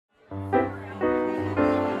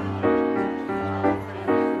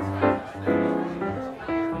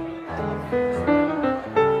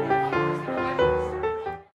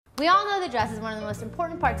of the dress is one of the most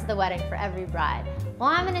important parts of the wedding for every bride. Well,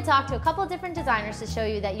 I'm going to talk to a couple of different designers to show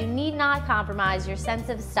you that you need not compromise your sense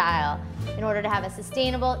of style in order to have a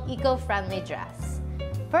sustainable, eco-friendly dress.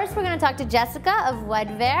 First, we're going to talk to Jessica of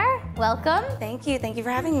Wedwear. Welcome. Thank you for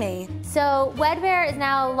having me. So Wedwear is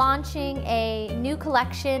now launching a new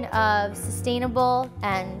collection of sustainable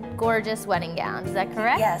and gorgeous wedding gowns. Is that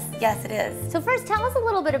correct? Yes it is. So first, tell us a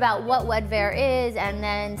little bit about what Wedwear is, and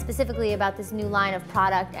then specifically about this new line of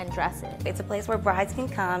product and dresses. It's a place where brides can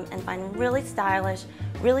come and find really stylish,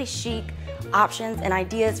 really chic options and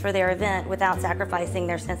ideas for their event without sacrificing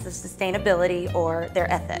their sense of sustainability or their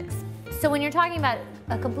ethics. So when you're talking about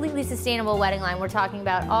a completely sustainable wedding line, we're talking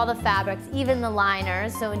about all the fabrics, even the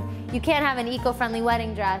liners. So you can't have an eco-friendly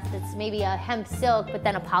wedding dress that's maybe a hemp silk, but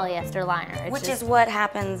then a polyester liner. Which is what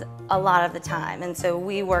happens a lot of the time. And so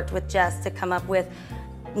we worked with Jess to come up with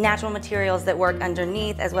natural materials that work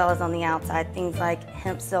underneath as well as on the outside. Things like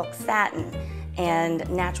hemp silk satin and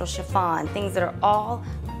natural chiffon, things that are all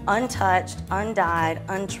untouched, undyed,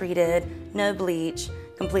 untreated, no bleach,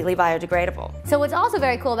 completely biodegradable. So what's also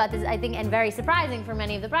very cool about this, I think, and very surprising for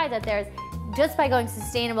many of the brides out there, is just by going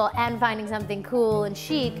sustainable and finding something cool and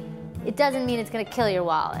chic, it doesn't mean it's going to kill your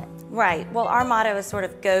wallet. Right. Well, our motto is sort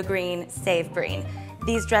of go green, save green.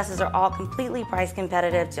 These dresses are all completely price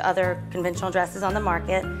competitive to other conventional dresses on the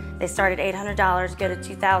market. They start at $800, go to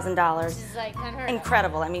 $2,000. Which is like unheard of.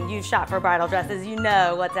 Incredible. I mean, you've shop for bridal dresses, you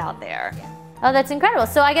know what's out there. Yeah. Oh, that's incredible.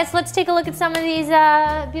 So I guess let's take a look at some of these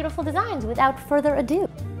beautiful designs without further ado.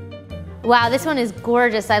 Wow, this one is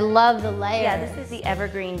gorgeous. I love the layers. Yeah, this is the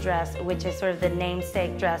evergreen dress, which is sort of the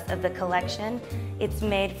namesake dress of the collection. It's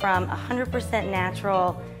made from 100%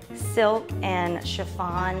 natural silk and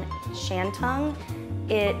chiffon shantung.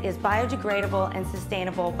 It is biodegradable and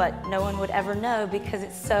sustainable, but no one would ever know because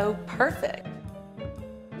it's so perfect.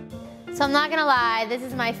 So I'm not gonna lie, this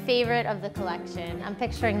is my favorite of the collection. I'm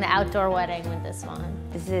picturing the outdoor wedding with this one.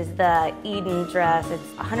 This is the Eden dress. It's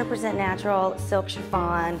 100% natural, silk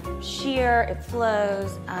chiffon, sheer, it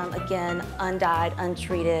flows, again, undyed,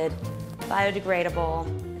 untreated,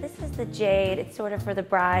 biodegradable. This is the Jade. It's sort of for the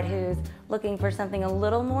bride who's looking for something a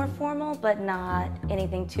little more formal, but not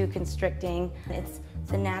anything too constricting. It's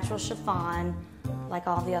a natural chiffon, like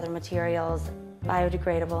all the other materials,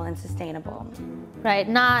 biodegradable and sustainable. Right,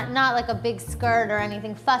 not like a big skirt or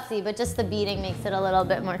anything fussy, but just the beading makes it a little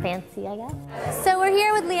bit more fancy, I guess. So we're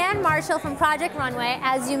here with Leanne Marshall from Project Runway,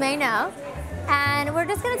 as you may know, and we're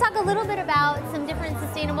just going to talk a little bit about some different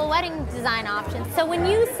sustainable wedding design options. So when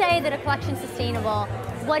you say that a collection's sustainable,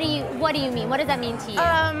 what do you mean? What does that mean to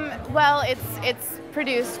you? Well, it's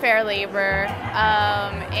produced fair labor,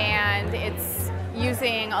 and it's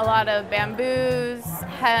using a lot of bamboos,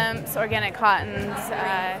 hemps, organic cottons.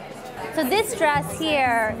 So this dress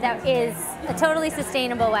here, that is a totally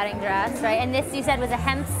sustainable wedding dress, right? And this, you said, was a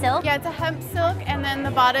hemp silk? Yeah, it's a hemp silk, and then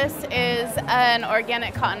the bodice is an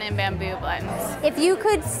organic cotton and bamboo blend. If you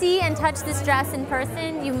could see and touch this dress in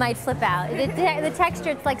person, you might flip out. The texture,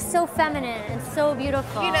 it's like so feminine and so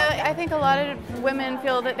beautiful. You know, I think a lot of women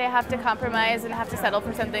feel that they have to compromise and have to settle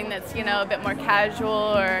for something that's, you know, a bit more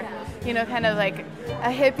casual or, you know, kind of like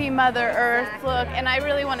a hippie Mother Earth look, and I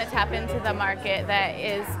really want to tap into the market that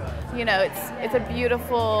is, you know, it's a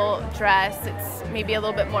beautiful dress. It's maybe a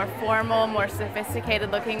little bit more formal, more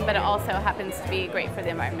sophisticated looking, but it also happens to be great for the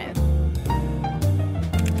environment.